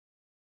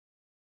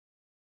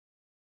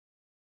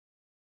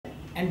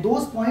and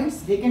those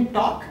points they can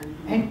talk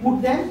and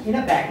put them in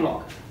a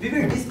backlog. We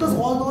will discuss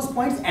all those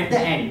points at the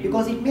end,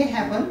 because it may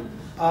happen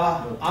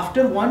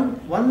after one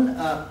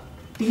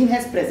team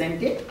has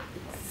presented,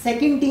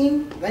 second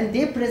team, when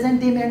they present,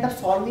 they may end up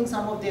solving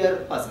some of their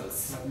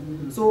puzzles.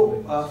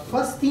 So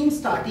first team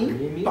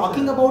starting,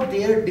 talking about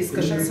their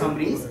discussion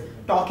summaries,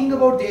 talking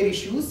about their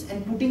issues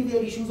and putting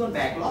their issues on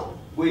backlog,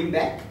 going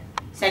back.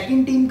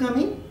 Second team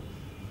coming,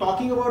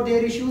 talking about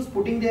their issues,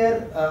 putting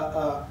their,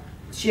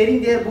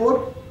 sharing their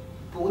board,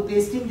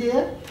 pasting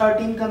there. Third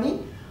team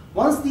coming.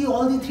 Once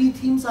all the three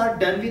themes are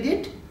done with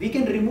it, we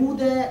can remove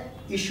the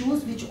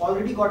issues which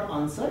already got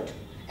answered,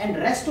 and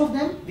rest of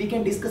them we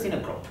can discuss in a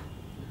group.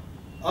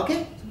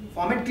 Okay?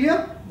 Format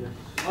clear?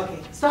 Yeah. Okay,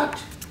 start.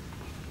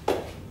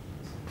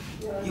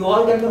 You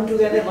all can come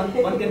together,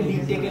 one can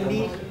lead, take a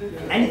lead,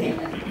 anything.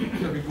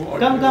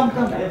 Come.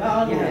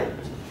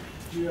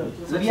 Yeah.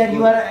 So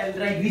you are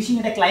like reaching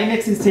at a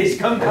climax stage.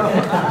 Come.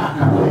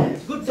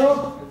 Good.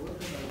 So,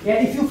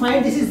 yeah, if you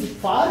find this is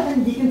far,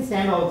 then we can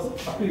stand also.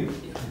 Up to you.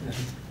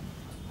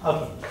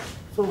 Okay.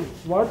 So,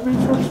 what we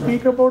should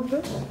speak about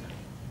this?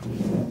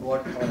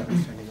 What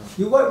is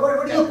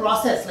your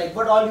process? Like,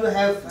 what all you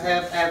have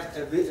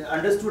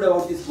understood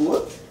about this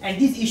board, and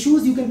these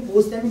issues you can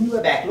post them into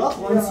a backlog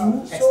once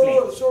you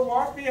explain. So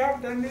what we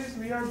have done is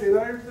we have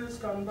derived this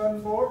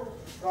Kanban board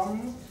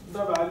from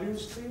the value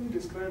stream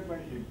described by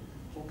him.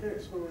 Okay,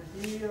 so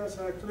he has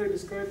actually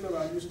described the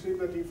value stream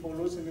that he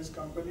follows in his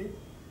company,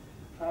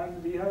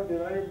 and we have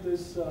derived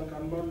this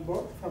Kanban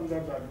board from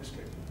that value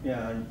stream.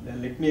 Yeah,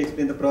 and let me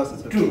explain the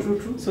process. Okay?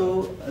 True.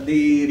 So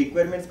the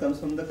requirements comes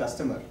from the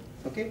customer.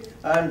 Okay,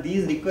 and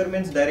these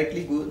requirements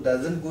directly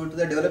doesn't go to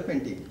the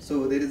development team.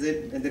 So there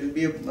will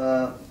be a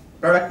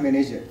product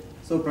manager.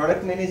 So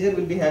product manager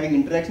will be having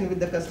interaction with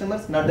the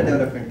customers, not the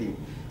development team.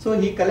 So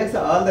he collects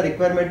all the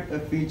requirement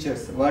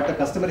features what a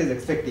customer is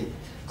expecting.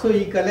 So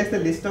he collects the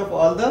list of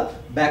all the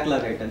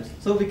backlog items.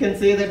 So we can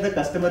say that the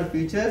customer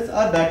features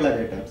are backlog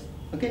items.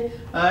 Okay,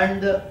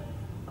 and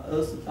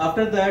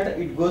after that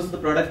it goes to the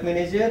product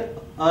manager,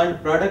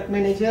 and product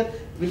manager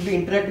will be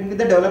interacting with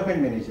the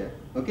development manager.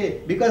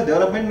 Okay, because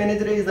development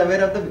manager is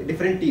aware of the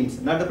different teams,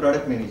 not the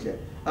product manager.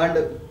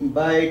 And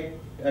by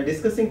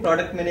discussing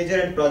product manager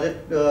and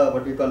project,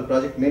 what we call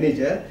project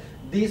manager,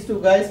 these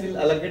two guys will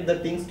allocate the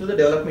things to the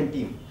development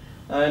team.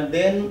 And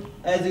then,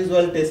 as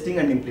usual, testing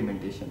and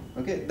implementation.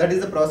 Okay, that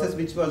is the process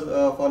which was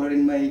followed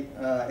in my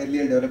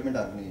earlier development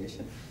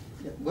organization.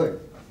 Yeah, go ahead.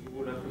 You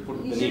would have to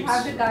put You the should names.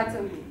 have the cards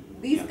only.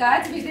 These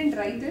cards we didn't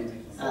write it,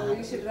 so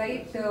you should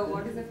write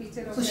what is the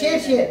feature of. So share.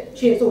 So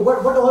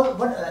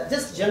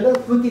just general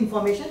quick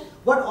information.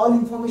 What all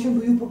information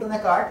do you put on a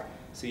card?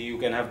 See, you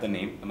can have the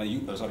name.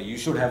 You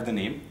should have the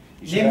name.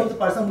 Name of the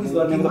person who is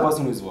working on. Name of the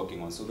person who is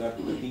working on, so that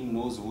the team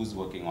knows who is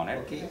working on it.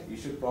 Okay. You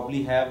should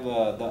probably have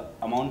the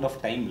amount of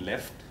time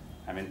left.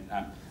 I mean,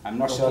 I'm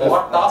not sure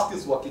what task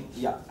is working.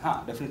 Yeah,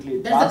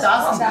 definitely. That's the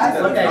task.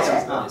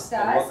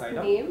 Task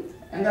name.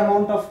 And the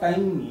amount of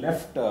time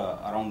left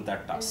around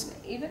that task.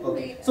 Even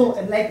Okay. So,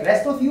 like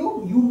rest of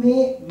you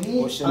may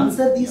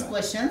answer these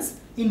questions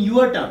in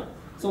your turn.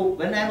 So,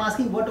 when I am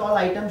asking what all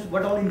items,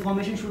 what all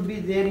information should be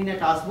there in a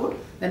task board,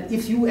 then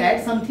if you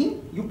add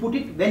something, you put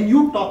it when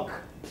you talk.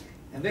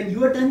 And when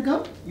your turn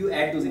comes, you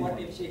add those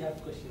information. What if she has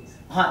questions?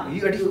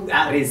 You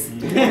raise.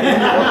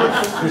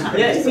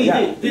 Yes, see,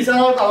 These are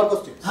all our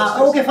questions.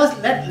 okay, first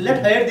let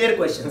her their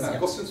questions. Yeah.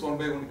 Questions one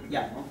by one.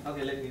 Yeah.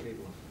 Okay, let me read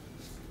one.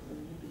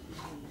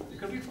 You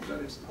can read from there.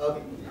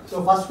 Okay.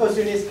 So first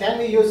question is, can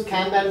we use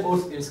Kanban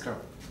boards in Scrum?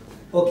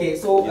 Okay,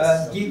 so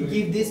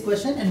give this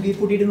question and we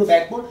put it into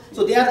backboard.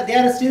 So they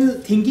are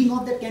still thinking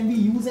of that. Can we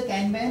use a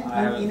Kanban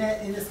in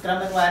a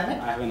Scrum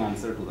environment? I have an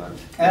answer to that.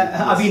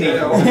 Abhi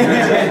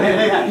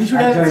nahi. You should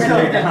have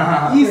said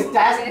is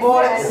task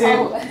board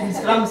same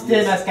Scrum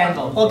same as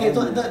Kanban. Okay,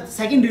 so the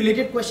second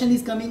related question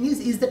is coming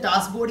is the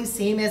task board is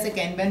same as a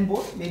Kanban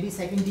board? Maybe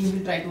second team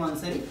will try to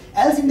answer it.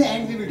 Else in the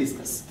end we will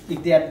discuss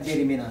if they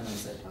remain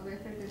unanswered.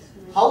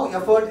 How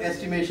effort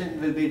estimation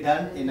will be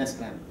done in a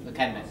Scrum,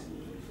 Kanban?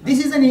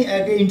 This is an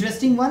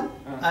interesting one.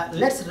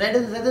 Let's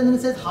rather than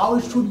say how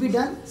it should be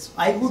done,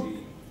 I would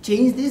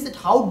change this. That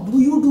how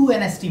do you do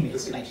an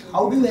estimate? Like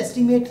how do you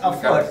estimate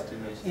effort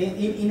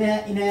in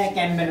a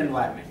Kanban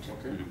environment?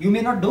 Okay. You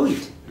may not do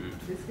it.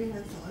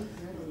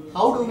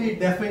 How do we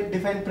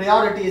define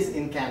priorities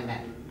in Kanban?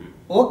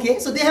 Okay,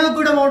 so they have a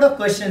good amount of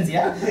questions,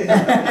 yeah.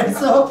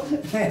 So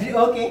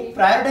okay,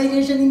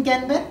 prioritization in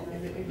Kanban.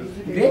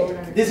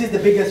 Great. This is the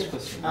biggest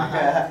question.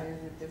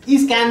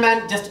 Is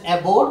Kanban just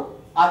a board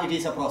or it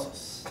is a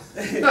process?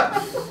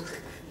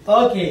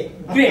 Okay,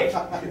 great.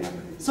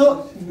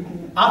 So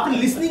after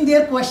listening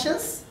their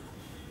questions,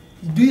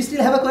 do you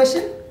still have a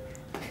question?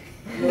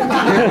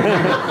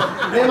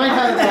 They might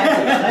have the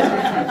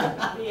answer,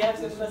 right? We have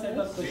similar set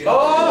of questions.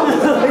 Oh!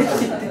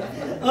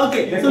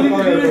 Okay, so we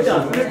will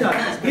talk.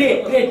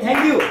 Great,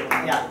 thank you.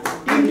 Yeah.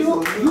 Team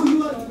you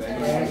are.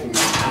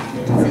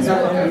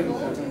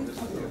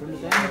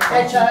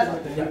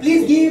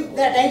 Please give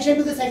the attention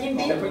to the second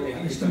team.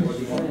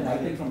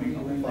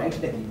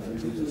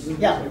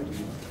 Yeah.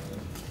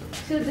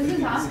 So this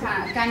is our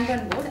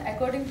Kanban board.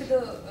 According to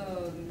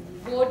the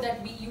board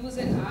that we use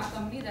in our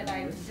company that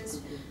I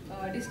just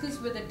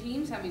discussed with the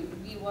teams. I mean,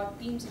 what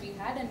teams we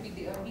had, and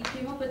we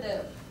came up with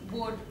a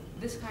board,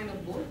 this kind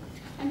of board,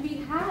 and we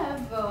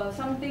have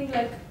something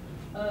like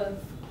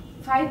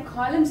 5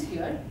 columns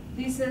here.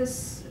 This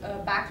is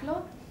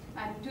backlog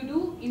and to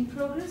do, in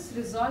progress,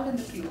 resolved, and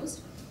the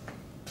closed.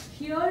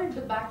 Here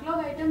the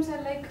backlog items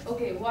are like,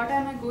 okay, what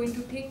am I going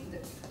to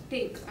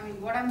take? I mean,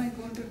 what am I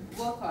going to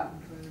work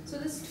on? So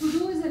this to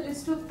do is a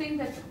list of things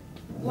that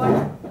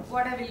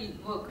what I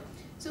will work.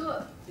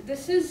 So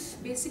this is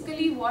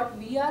basically what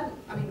we are,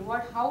 I mean,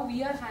 how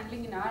we are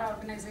handling in our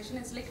organization.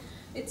 It's like,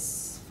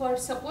 it's for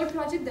support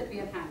project that we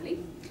are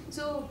handling.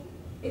 So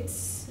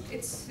it's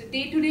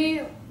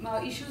day-to-day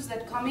issues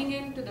that coming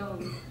into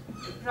the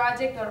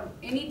project or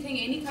anything,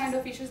 any kind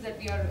of issues that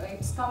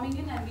it's coming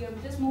in, and we are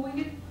just moving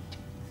it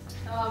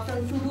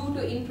from to do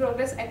to in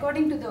progress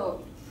according to the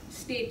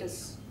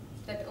status.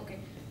 That okay,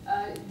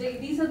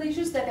 these are the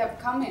issues that have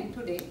come in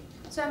today.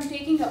 So I'm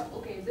taking up,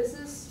 okay,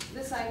 this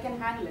I can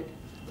handle it.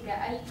 Okay,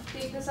 I'll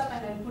take this up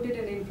and I'll put it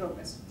in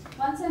progress.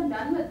 Once I'm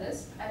done with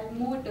this, I'll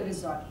move it to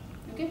resolved.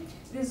 Okay,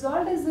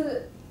 resolved is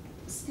the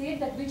state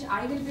that which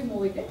I will be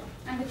moving it,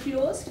 and the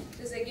closed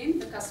is again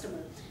the customer.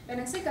 When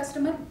I say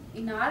customer,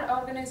 in our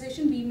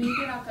organization we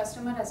maintain our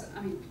customer as,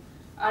 I mean,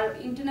 our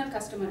internal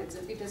customer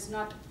itself. It is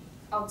not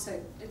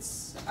outside.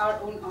 It's our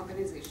own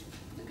organization.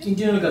 Okay?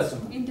 Internal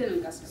customer.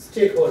 Internal customer.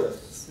 Stakeholders.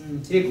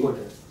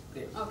 Stakeholders.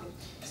 Okay. Okay.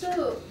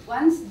 So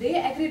once they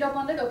agreed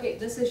upon that, okay,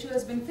 this issue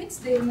has been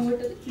fixed, they move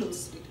it to the closed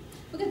state.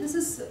 Okay, this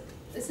is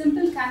a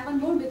simple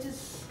Kanban board which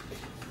is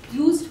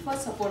used for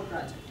support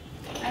project.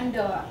 And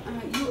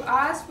you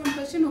asked one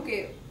question,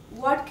 okay,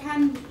 what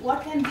can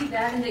be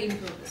there in the in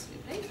progress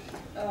state, right?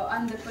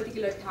 On the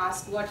particular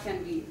task, what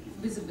can be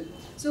visible?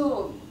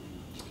 So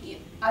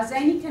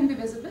assigning can be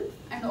visible,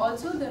 and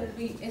also there will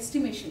be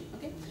estimation.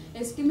 Okay,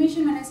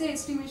 estimation. When I say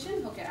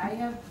estimation, okay, I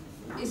have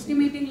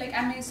estimating, like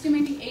I'm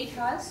estimating 8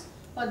 hours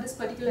for this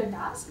particular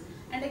task,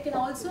 and I can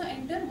also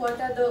enter what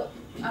are the,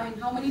 I mean,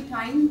 how many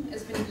time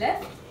has been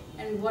left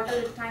and what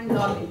are the time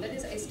logged in. That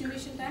is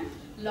estimation time,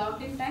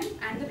 logged in time,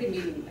 and the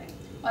remaining time.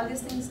 All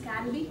these things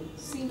can be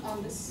seen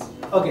on this.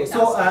 Okay,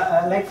 so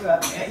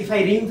if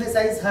I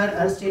re-emphasize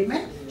her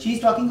statement, she is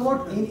talking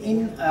about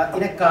in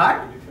a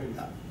card,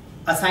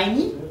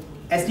 assigning,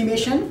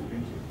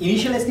 estimation,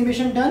 initial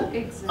estimation done,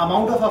 Exactly.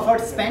 amount of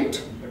effort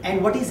spent,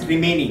 and what is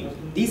remaining.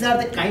 These are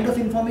the kind of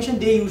information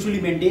they usually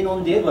maintain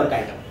on their work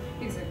item.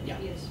 Exactly. Yeah.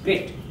 Yes.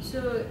 Great.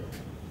 So,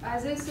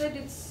 as I said,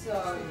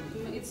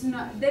 it's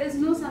not, there is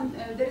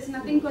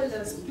nothing called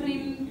a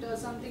sprint or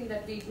something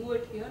that we do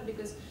it here,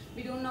 because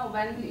we don't know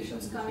when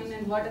issues come in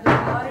and what are the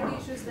priority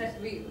issues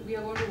that we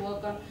are going to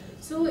work on.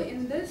 So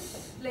in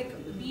this, like,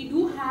 we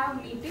do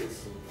have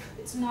meetings.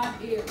 It's not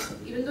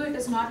even though it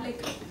is not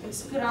like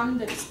Scrum,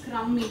 that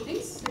Scrum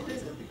meetings,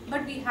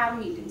 but we have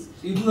meetings.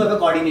 So you do have a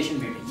coordination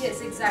meeting.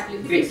 Yes,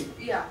 exactly. Great. Because,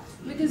 yeah,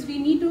 because we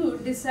need to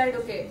decide,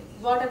 okay,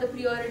 what are the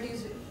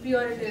priorities.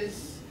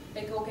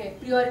 Like, okay,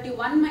 priority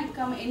 1 might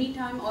come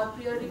anytime, or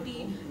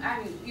priority,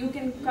 and you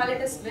can call it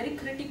as very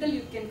critical,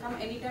 you can come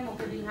anytime.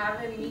 Okay, we'll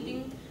have a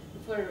meeting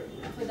for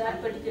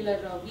that particular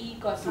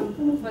week or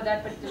something, for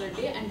that particular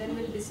day, and then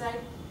we'll decide,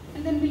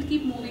 and then we'll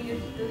keep moving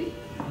it to the...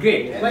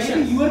 Great.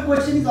 Question. Your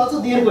question is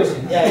also their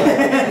question.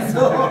 Yeah.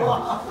 So,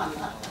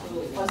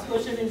 first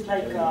question is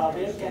like,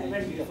 where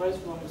Kanban differs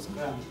from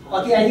Scrum?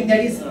 Okay, I think that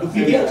is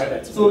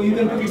duplicate. So you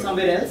can put it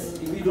somewhere else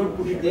if you don't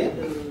put it there.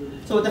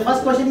 So the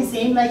first question is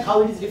same, like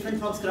how it is different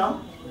from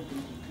Scrum.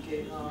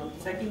 Okay.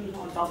 Second,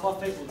 on top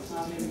of it,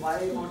 I mean,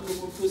 why not to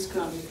move to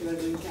Scrum if you are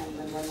doing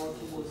Kanban? Why not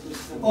to move to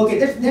Scrum? Okay,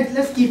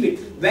 let's keep it.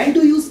 When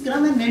to use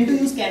Scrum and when to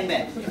use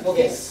Kanban.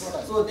 Okay.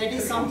 So that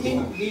is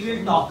something we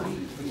will talk.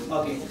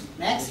 Okay.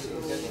 Next.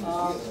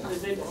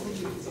 Is it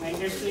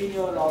mandatory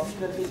or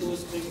optional to do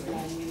sprint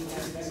planning,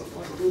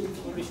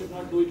 or we should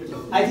not do it at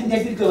all? I think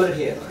that will cover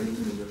here.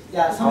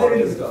 Yeah, somewhere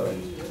it will cover.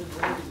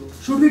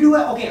 Should we do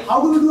a, okay,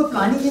 how do we do a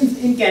planning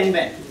in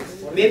Kanban?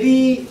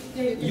 Maybe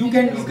you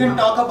can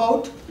talk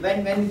about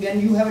when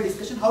you have a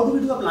discussion, how do we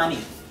do a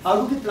planning? How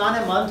do we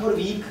plan a month or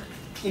week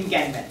in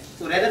Kanban?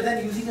 So rather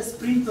than using a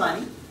sprint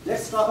planning,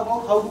 let's talk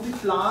about how do we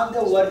plan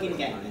the work in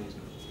Kanban.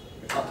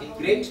 Okay,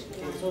 great.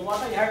 So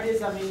what I heard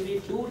is, I mean, we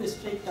do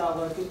restrict our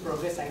work in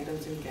progress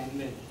items in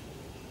Kanban.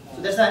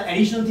 So that's an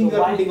additional thing we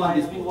are putting on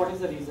this. I mean, what is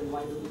the reason?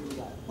 Why do we do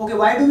that? Okay,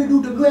 why do we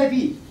do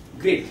WIP?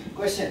 Great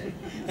question.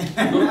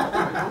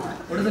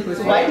 What is the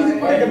question? Why do we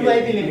put a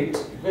WIP limit?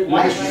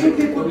 Why should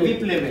we put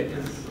WIP limit?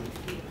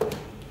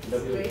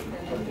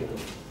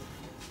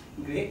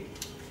 Great.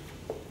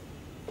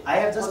 I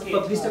have just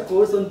published a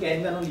course on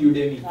Kanban on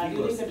Udemy.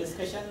 During the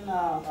discussion,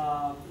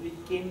 we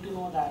came to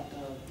know that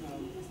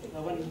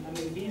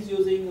he's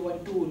using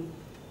one tool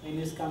in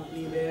his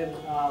company where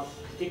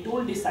the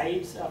tool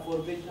decides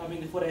for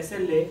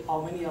SLA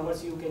how many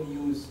hours you can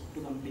use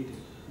to complete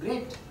it.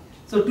 Great.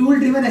 So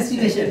tool-driven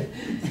estimation.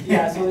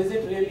 Yeah. So is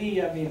it really?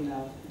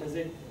 Does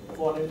it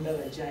fall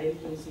under Agile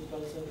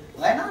principles?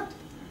 Why not?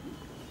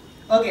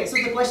 Okay. So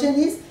the question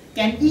is,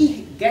 can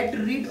we get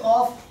rid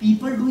of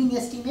people doing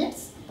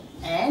estimates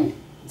and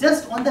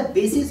just on the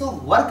basis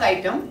of work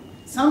item,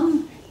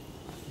 some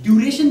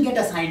duration get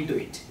assigned to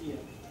it? Yeah.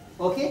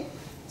 Okay,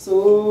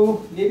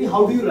 so maybe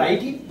how do you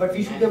write it, but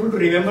we should be able to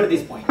remember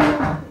this point.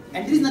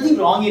 And there is nothing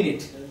wrong in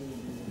it.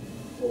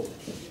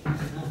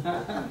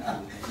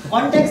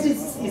 Context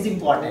is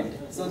important.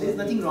 So there is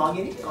nothing wrong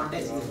in it.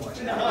 Context is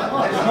important.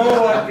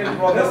 No one can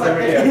promise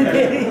every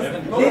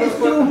day. There is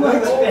too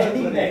much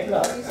pending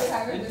backlog.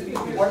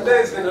 One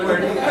day is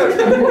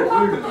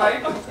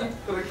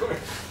required.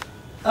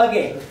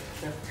 Okay,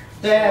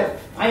 the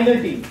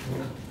final team.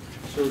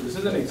 So this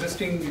is an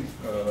existing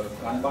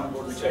Kanban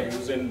board which I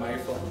use in my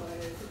firm.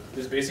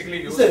 It's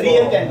basically used It's a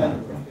real for,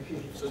 Kanban.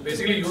 so it's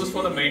basically used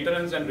for the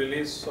maintenance and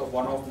release of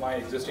one of my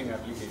existing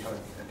applications.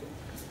 Okay.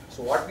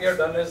 So what we have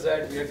done is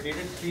that we have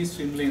created 3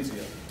 swim lanes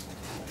here.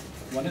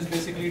 One is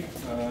basically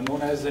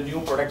known as the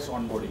new products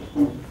onboarding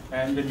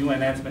and the new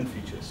enhancement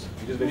features,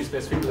 which is very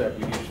specific to the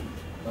application.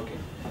 Okay.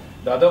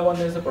 The other one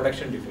is the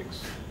production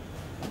defects.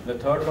 The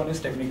third one is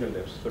technical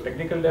depths. So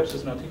technical depths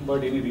is nothing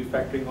but any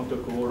refactoring of the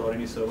code or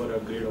any server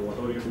upgrade or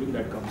whatever you're doing,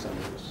 that comes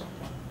under this.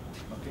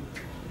 Okay.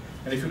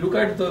 And if you look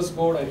at this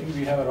board, I think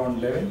we have around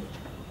 11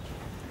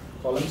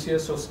 columns here.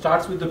 So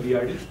starts with the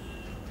BRD,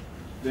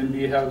 then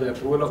we have the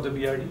approval of the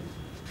BRD,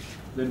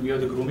 then we have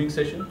the grooming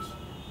sessions,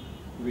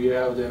 we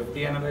have the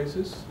FT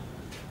analysis,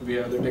 we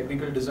have the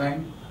technical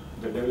design,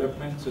 the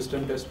development,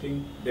 system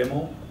testing,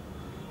 demo,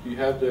 we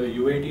have the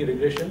UAT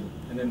regression,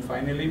 and then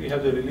finally we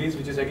have the release,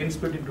 which is again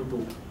split into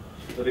 2,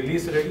 the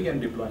release ready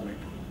and deployment.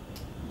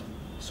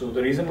 So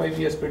the reason why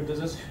we have split this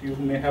is you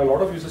may have a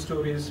lot of user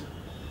stories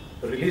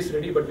release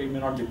ready, but we may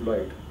not deploy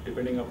it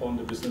depending upon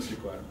the business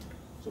requirement.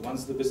 So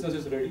once the business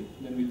is ready,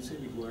 then we'll say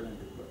we go ahead and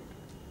deploy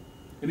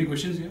it. Any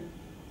questions here?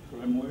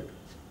 Should I move it?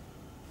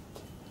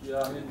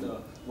 Yeah, I mean,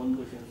 one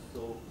question.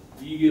 So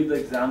we give the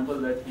example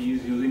that he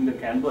is using the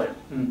Kanban,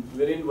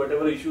 wherein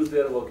whatever issues they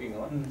are working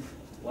on,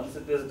 once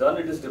it is done,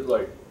 it is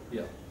deployed.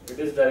 Yeah. It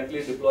is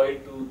directly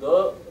deployed to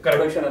the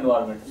production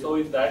environment. So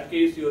in that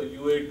case, your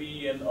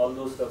UAT and all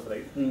those stuff,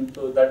 right?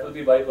 So that will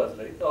be bypassed,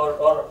 right?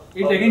 Or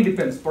it again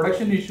depends.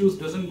 Production issues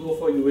doesn't go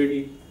for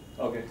UAT.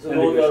 Okay.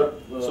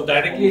 So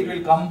directly it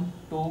will come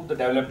to the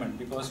development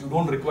because you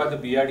don't require the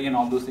BRD and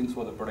all those things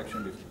for the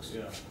production defects.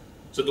 Yeah.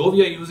 So though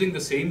we are using the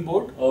same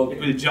board, it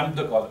will jump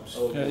the columns.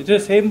 Okay. It's the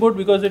same board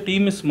because the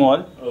team is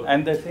small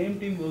and the same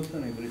team works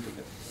on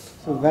everything.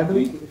 So where do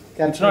we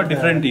It's not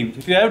different teams.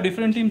 If you have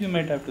different teams, you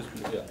might have to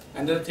split. Yeah.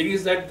 And the thing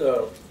is that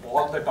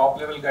all the top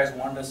level guys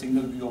want a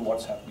single view of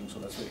what's happening, so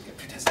that's why we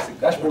kept it as a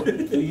single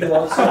dashboard. Do you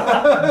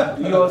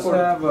also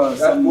have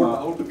some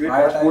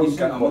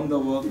prioritization among the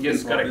work?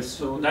 Yes, correct.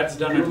 So that's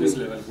done at this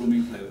level,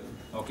 grooming level.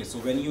 Okay, so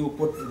when you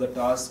put the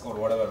task or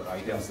whatever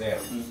items there,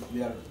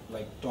 they are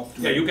like top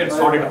to. Yeah, you can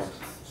sort it out.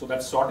 So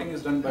that sorting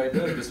is done by the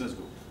business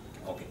group.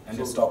 Okay, and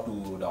it's top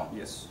to down.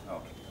 Yes.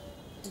 Okay.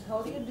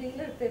 How do you deal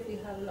it if you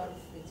have a lot of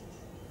features?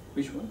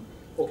 Which one?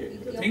 Okay.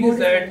 The Your thing board is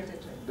is that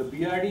limited, right? the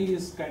BRD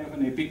is kind of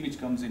an epic which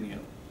comes in here.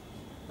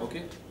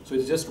 Okay. So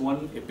it's just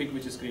one epic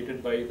which is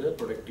created by the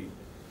product team.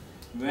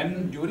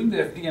 When during the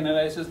FD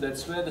analysis,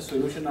 that's where the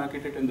solution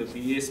architect and the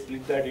PA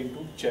split that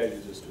into child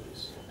user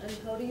stories. And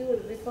how do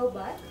you refer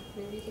back?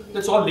 Maybe to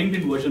That's all linked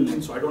in version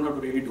 1, so I don't have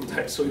to really do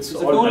that. So it's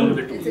all done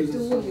with the tool. It's a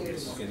tool,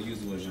 yes. Okay, they use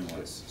version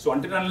 1. So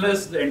until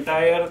unless the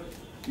entire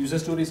user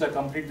stories are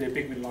complete, the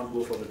epic will not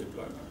go for the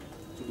deployment.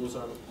 So those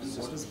are.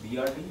 What is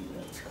BRD?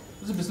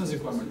 It's a business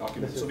requirement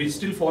document. So we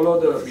still follow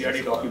the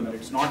BRD document.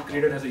 It's not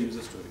created as a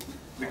user story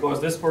because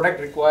this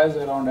product requires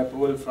around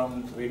approval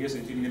from various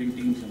engineering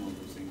teams and all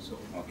those things. So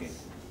okay.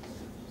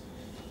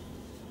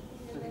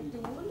 A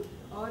tool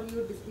or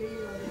you display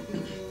on the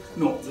tool?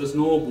 no, there's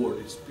no board.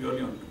 It's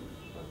purely on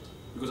tool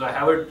because I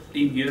have a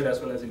team here as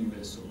well as in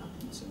US. So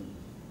it's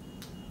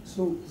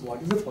So what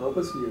is the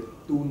purpose here?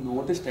 To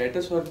know the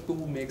status or to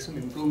make some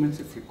improvements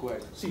if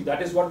required? see,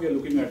 that is what we are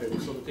looking at.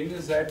 So the thing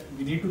is that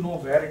we need to know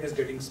where it is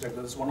getting stuck.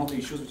 That's one of the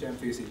issues which I am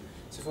facing.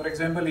 So for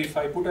example, if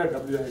I put a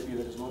WIP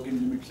that is working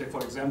limit, say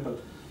for example,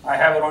 I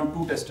have around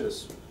 2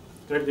 testers,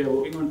 right? They are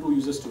working on 2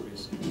 user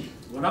stories.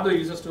 One of the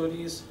user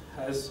stories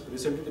has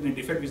resulted in a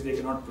defect which they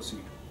cannot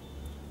proceed.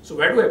 So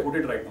where do I put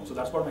it right now? So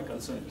that's what my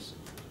concern is.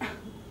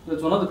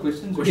 That's one of the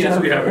questions we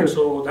have.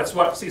 So that's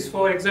what, see,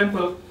 for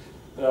example,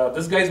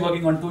 this guy is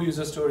working on 2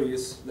 user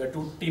stories. There are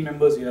 2 team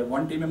members here.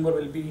 One team member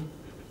will be,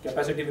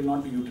 capacity will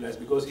not be utilized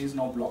because he is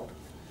now blocked.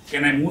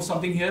 Can I move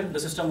something here? The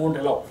system won't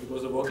allow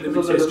because the work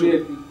limit says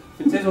to.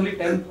 It says only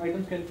 10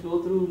 items can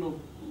flow through, no,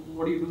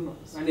 what do you do now?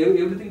 And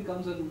everything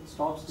comes and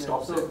stops there.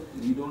 Stops there.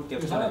 You don't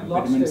capture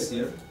impediments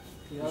here.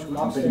 That's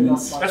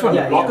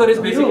what blocker is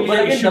basically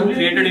an issue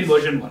created in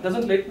version 1.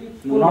 Doesn't let me.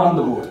 No, not on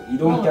the board. You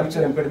don't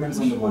capture impediments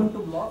on the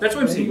board. That's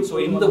what I'm saying. So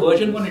in the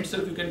version 1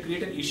 itself, you can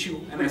create an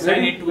issue and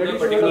assign it to the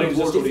particular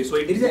user story. So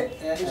There is a,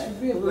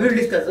 we will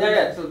discuss.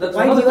 So The that's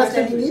point one of he the was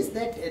telling questions. is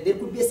that there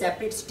could be a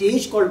separate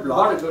stage called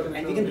block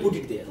and we can put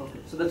it there. Okay.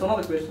 So that's one of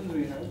the questions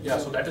we have. yeah,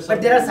 so that is.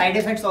 But there are side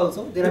effects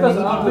also. There are Because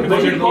many when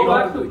people. you go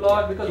back to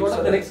plot, because what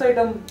are the next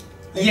item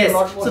take Yes, a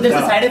lot more. so there's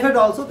a side effect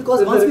also, because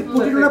There's once a we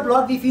put it on a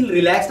block, we feel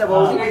relaxed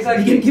about it.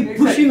 Exactly, We can keep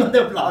pushing on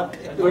the block.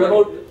 What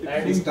about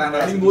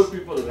adding more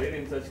people, right,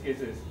 in such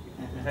cases?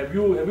 Have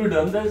you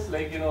done this,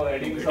 like,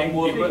 adding some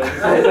more people?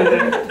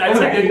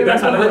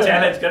 That's another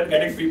challenge,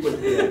 getting people.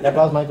 That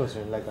was my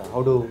question. Like,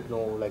 how do you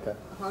know, like,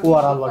 who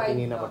are all working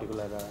in a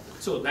particular?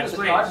 So that's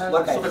why.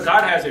 So the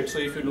card has it. So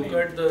if you look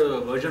at the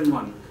version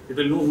 1, it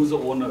will know who's the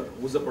owner,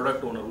 who's the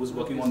product owner, who's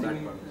working on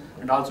that part.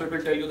 And also it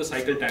will tell you the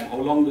cycle time, how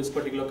long this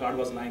particular card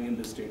was lying in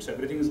this state. So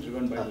everything is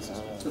driven by the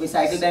system. So the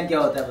cycle time क्या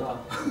होता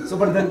है? So,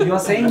 but then you are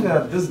saying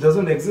this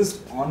doesn't exist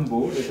on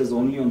board, it is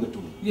only on the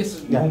tool.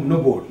 Yes. No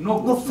board.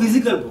 No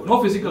physical board.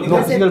 No physical No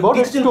board. physical board,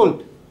 it's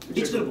tool.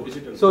 Digital board.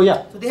 Digital. So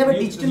yeah, So they have a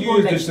digital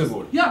board like digital this.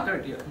 board. Yeah,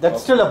 correct, yeah.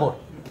 that's still a board.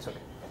 It's okay.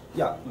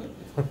 Yeah.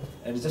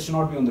 And it just should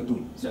not be on the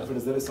tool. So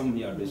if there is some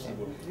digital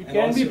board. It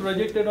can be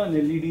projected on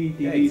LED,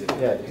 TV.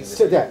 Yeah, it's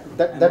still,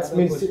 that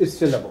means it's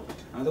still a board.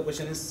 Another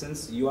question is,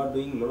 since you are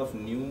doing a lot of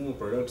new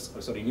products,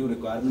 new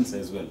requirements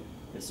as well,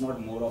 it's not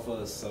more of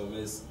a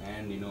service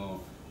and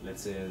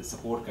let's say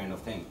support kind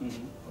of thing.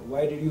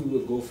 Why did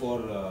you go for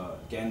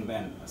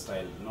Kanban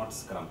style, not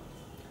Scrum?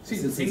 See,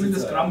 the thing with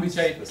the Scrum which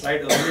I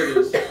tried earlier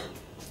is,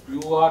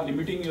 you are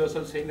limiting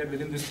yourself, saying that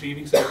within this 3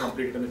 weeks I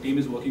complete it and the team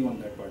is working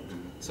on that part.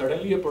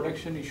 Suddenly a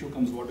production issue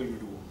comes, what will you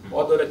do?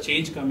 Or there are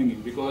change coming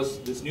in, because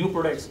this new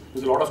products,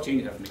 there's a lot of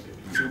change happening.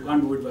 So you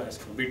can't do it by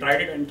Scrum. We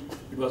tried it and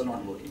it was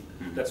not working.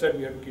 That's why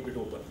we have to keep it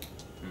open.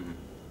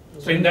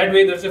 So in that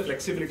way, there's a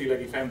flexibility. Like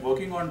if I'm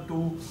working on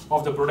 2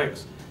 of the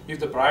products, if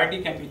the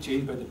priority can be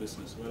changed by the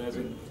business, whereas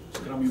in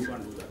Scrum you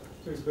can't do that.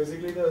 So it's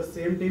basically the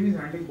same team is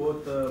handling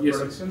both Yes.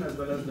 production as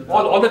well as the...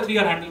 All the 3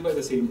 are handled by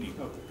the same team.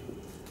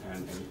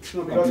 And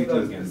No,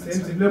 because the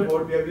same similar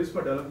board we have used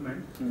for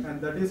development,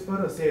 and that is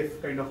for a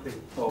safe kind of thing,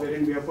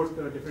 wherein we have put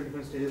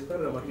different stages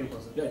for a working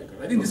process. Yeah,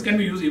 I think this can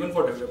be used even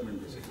for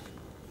development basically.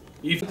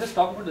 If just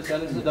talk about the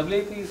challenges, the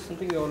WIP is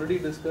something we already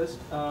discussed.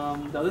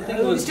 The other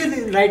thing was still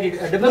write it.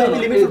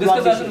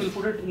 Discuss as in we'll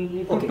put it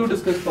in to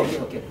discuss.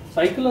 Okay.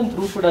 Cycle and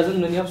throughput, as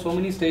in when you have so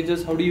many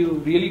stages, how do you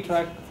really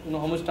track?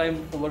 How much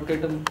time a work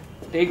item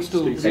takes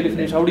to really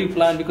finish? How do you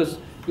plan? Because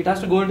it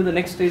has to go into the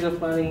next stage of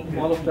planning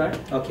all of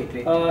that. Okay,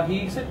 great.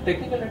 He said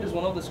technical debt is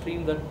one of the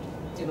stream that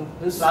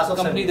his Class of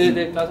company service.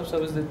 their class of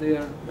service that they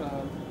are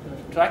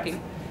tracking.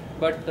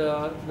 But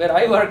where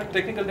I work,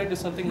 technical debt is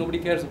something nobody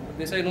cares about.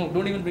 They say, no,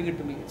 don't even bring it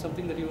to me. It's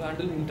something that you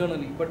handle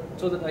internally. But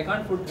so that I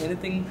can't put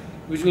anything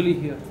visually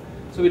here.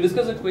 So we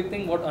discuss a quick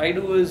thing. What I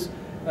do is,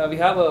 we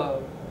have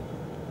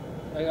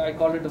I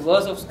call it the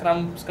verse of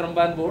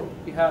Scrumban board.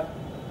 We have,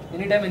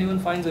 anytime anyone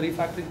finds a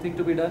refactoring thing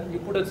to be done, you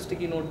put a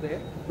sticky note there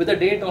with a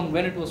date on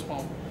when it was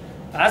found.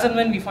 As and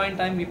when we find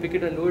time, we pick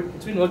it and do it.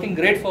 It's been working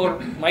great for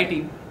my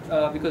team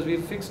because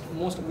we've fixed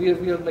we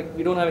are like,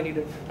 we don't have any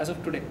debt as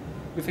of today.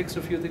 We fixed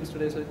a few things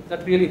today, so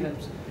that really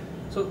helps.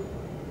 So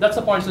that's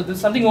the point. So this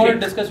is something you want to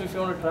discuss if you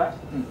want to track.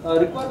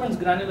 Requirements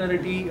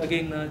granularity,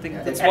 again, I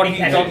think that's what he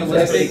talked about.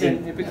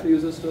 Epic for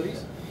user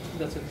stories.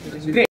 That's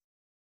it. Great.